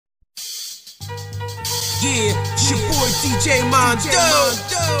Yeah, it's your boy DJ Mondo.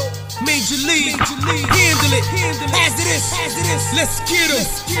 Major League, handle it, hazardous, let's get him.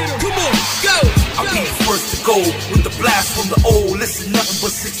 Come on, go. I'll be the first to go with the blast from the old. Listen, nothing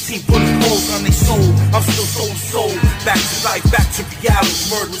but 16 bullet holes on their soul. I'm still soul to soul, back to life, back to reality.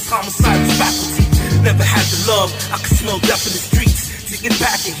 Murderous, homicidal faculty. Never had the love, I could smell death in the streets. Taking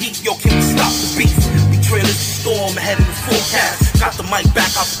back and heat, yo, can we stop the beef? Betrayal is the storm ahead of the forecast. Got the mic back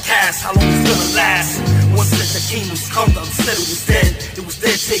out the cast, how long it's gonna last? One said the kingdom's come, the other said it was dead. It was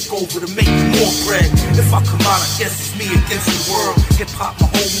their takeover to make more bread. If I come out, I guess it's me against the world. Hip-hop, my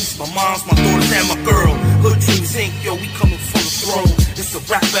homies, my moms, my daughters, and my girl. Hood Dreams Inc., yo, we coming for the throne. It's a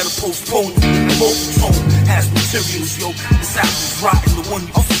rap better postponed, in the local tone. Has materials, yo, this apple's rotten. The one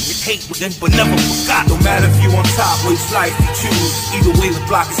you often hate with them, but never forgot. No matter if you on top, which life you choose. Either way, the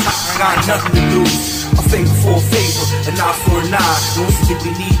block is hot, I got nothing to lose. A favor for a favor, an eye for an eye. No one if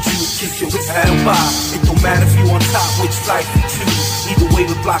we need you, kiss your wits hell by. It don't matter if you on top, which life you choose. Either way,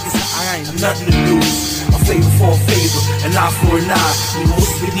 the block is hot, I ain't nothing to lose. A favor for a favor, an eye for an eye. No one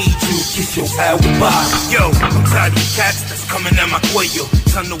if we need you, kiss your hell goodbye. Yo, I'm tired of you cats that's coming at my cuello.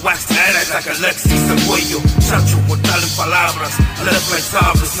 Turn the wax to ass like Alexis Saguello. Chacho, mortal en palabras, I left like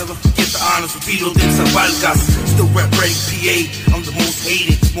sabres. Never forget the honors of Vito de Zavalgas. Still rep ready PA, I'm the most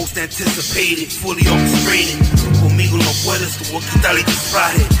hated, most anticipated, fully orchestrated. Conmigo no puedes, tu voy a quitarle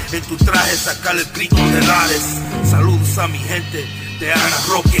disfraje. En tu traje sacarle el grito de Lares. Saludos a mi gente de Ana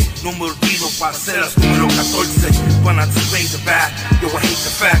Roque. No me olvido parcelas número 14. When I raise the back, yo, I hate the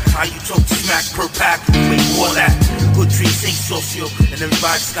fact how you talk smack per pack. Wait for that. Good dreams ain't socio, and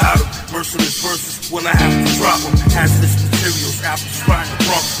everybody's got them. Merciless verses when I have to drop them. Hazardous materials, apples frying the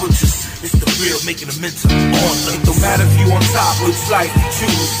Bronx butchers. It's the real, making a mental on them. It don't matter if you on top, which life you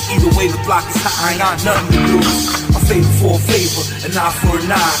choose. Either way, the block is hot, I ain't got nothing to lose. A favor for a favor, an eye for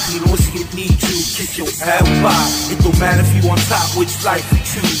an eye. You know what's it need you, kiss your hell bye. It don't matter if you on top, which life you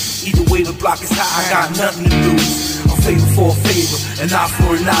choose. Either way, the block is hot, I got nothing to lose. A favor for a favor, an eye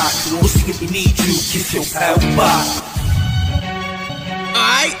for an eye. You know what's it need you, kiss your hell bye.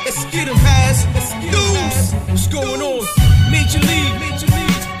 Alright, let's get him, Haz. Dooms, what's going on? Major League,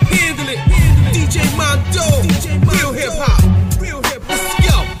 handle it. DJ Mondo, real hip hop. Let's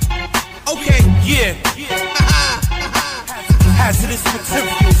go. Okay, yeah. Hazardous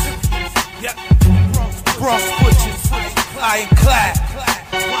materials. Yeah. Bronx butchers, ironclad.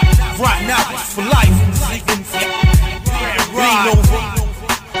 Rotten apples for life. Lean over.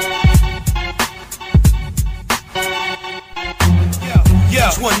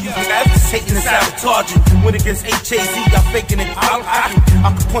 Which one of you niggas hating and sabotaging? Went against HAZ, y'all faking it.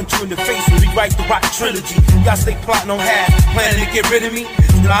 I could punch you in the face and rewrite the rotten trilogy. Y'all stay plotting on half, planning to get rid of me.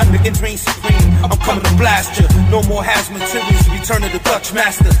 Till I'm the reign supreme, I'm coming to blast ya. No more Haz materials, return of the Dutch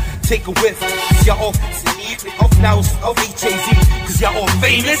master. Take a whiff, cause y'all all now it's of HAZ, cause y'all all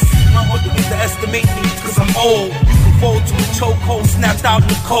famous. I'm underestimate me, cause I'm old. Fold to a chokehold, snapped out in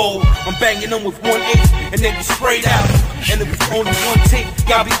the cold. I'm banging them with 1/8 and then be sprayed out. And if it's only one take,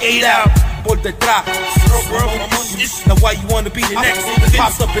 y'all be 8 out. Por detrás, now why you wanna be the next?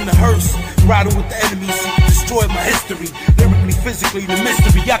 Pops up in the hearse, riding with the enemies, destroy my history. Lyrically, physically, the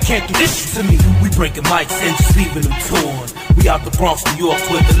mystery, y'all can't do this to me. We breaking mics and just leaving them torn. We out the Bronx, New York,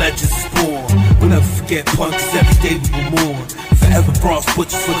 where the legends is born. We'll never forget punk, cause every day we will mourn. Forever Bronx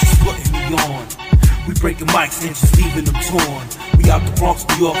butchers for just putting me on. We breaking mics and just leaving them torn. We out the Bronx,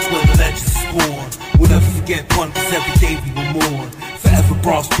 New York, where the legends is born. We'll never forget one, cause every day we will mourn. Forever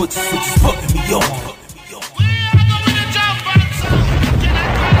Bronx butchers for just putting me on.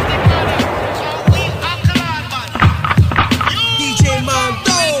 DJ Mondo.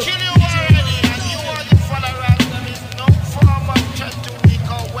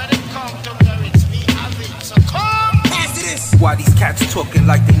 Why these cats talking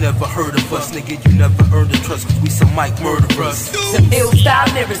like they never heard of us? Nigga, you never earned the trust, cause we some mic murderers. Some ill-style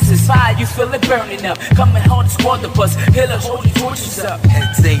lyricists, fire, you feel it burning up. Coming home to squad the bus, pillars hold your torches up.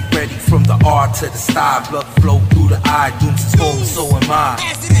 Heads ain't ready from the R to the style. Blood flow through the eye, Doomz is home, so am I.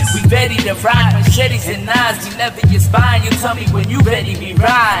 We ready to ride, machetes and knives. We never get spine, you tell me when you ready, we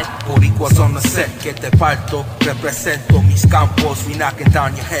ride. Boricuas on the set, que te parto. Represento mis campos, we knocking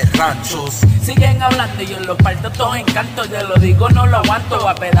down your head ranchos. Siguen hablando, yo lo parto todo en canto. Yo lo digo, no lo aguanto,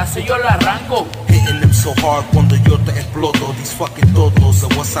 a pedazos yo lo arranco. Hitting them so hard cuando yo te exploto. These fucking todos, te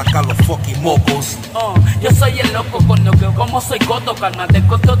voy a sacar los fucking mocos. Yo soy el loco, cuando que como soy coto. Cálmate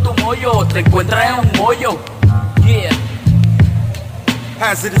con todo tu mollo, o te encuentras en un mollo. Yeah.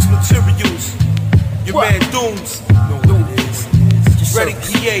 Hazardous materials. Your what? Man Doomz. No, it is. Ready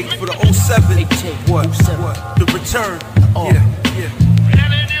PA for the 07. What? The return. Yeah.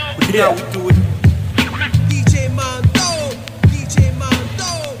 But now we do it.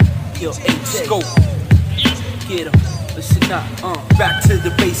 Yo, AJ. Go. Get him. Listen up, Back to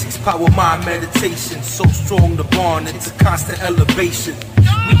the basics, power mind meditation. So strong the bond, it's a constant elevation.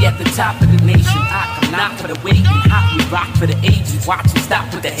 We at the top of the nation. I come knock for the waiting. Hot, we rock for the ages. Watch them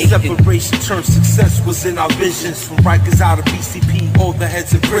stop with the hating. Separation turned success was in our visions. From Rikers out of BCP, all the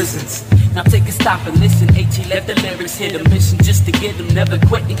heads in prisons. Now take a stop and listen. AT let the lyrics hit a mission just to get them never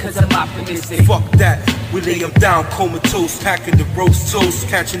quitting cause I'm optimistic. Fuck that, we lay him down comatose, packing the roast toast,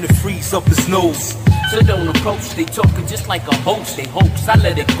 catching the freeze up his nose. So don't approach, they talking just like a host. They hopes I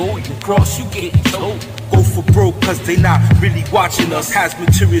let it go, you cross, you getting choked. Go for broke cause they not really watching us. Has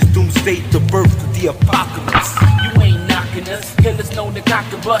Materialz doomsday, the birth of the apocalypse. You ain't knocking us, killers known to cock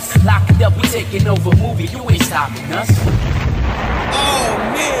the bus. Lock it up, we taking over movie, you ain't stopping us. Oh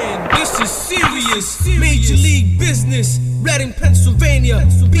man, this is serious. Major league business. Reading, Pennsylvania.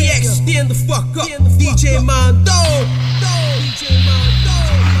 BX, stand the fuck up. DJ Mondo.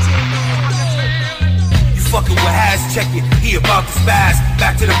 You fucking with Has, check it. He about to spaz.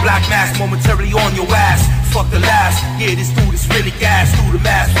 Back to the black mask, momentarily on your ass. Fuck the last. Yeah, this dude is really gas. Through the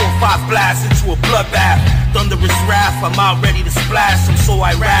mask, 4-5 blasts into a bloodbath. Thunderous wrath, I'm out ready to splash. I'm so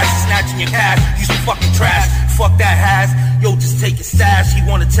irate, snatching your cash. You some fucking trash. Fuck that Has. Yo, just take a stash. He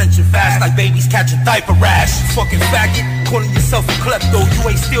want attention fast, like babies catching diaper rash. Fucking faggot, calling yourself a klepto. You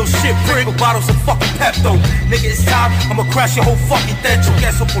ain't steal shit, brick with bottles of fucking Pepto. Nigga, it's time, I'ma crash your whole fucking techo.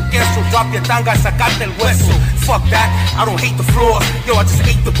 Queso por queso, drop your tanga, sacarte el hueso. Fuck that, I don't hate the floors. Yo, I just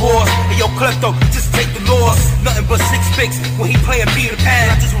hate the boss. Hey, yo, klepto, just take the loss. Nothing but 6 picks when he playing Peter Pan.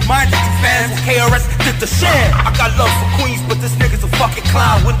 I just reminded you fans, KRS did the shit. I got love for Queens, but this nigga's a fucking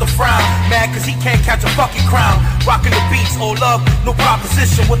clown with the frown. Mad cause he can't catch a fucking crown. Rocking the beats, all love, no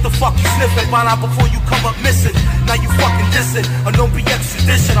proposition. What the fuck you sniffing? Find out before you come up missing. Now you fucking dissing. A no BX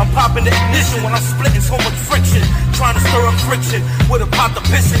tradition. I'm popping the ignition when I'm splitting so much friction. Trying to stir up friction with a pot to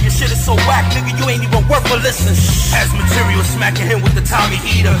pissin'. Your shit is so whack, nigga, you ain't even worth a listen. Has Materialz smacking him with the Tommy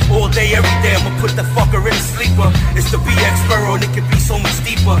Heater. All day, every day, I'ma put that fucker in a sleeper. It's the BX Burrow, and it can be so much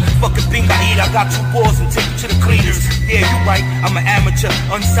deeper. Fucking binga eat, I got 2 balls and take you to the cleaners. Yeah, you right, I'm an amateur,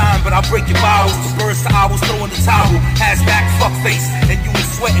 unsigned, but I break your bowels. The birds to owls, throwing the towel. Has back, fuck face, and you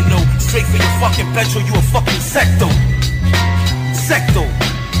ain't sweating though. Straight for your fucking petrol, you a fucking secto. Secto.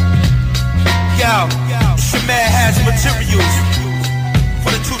 Yo, it's your man Has Materialz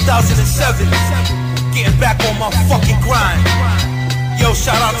for the 2007. Getting back on my fucking grind. Yo,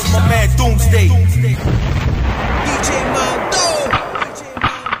 shout out to my man Doomsday. DJ Mondo.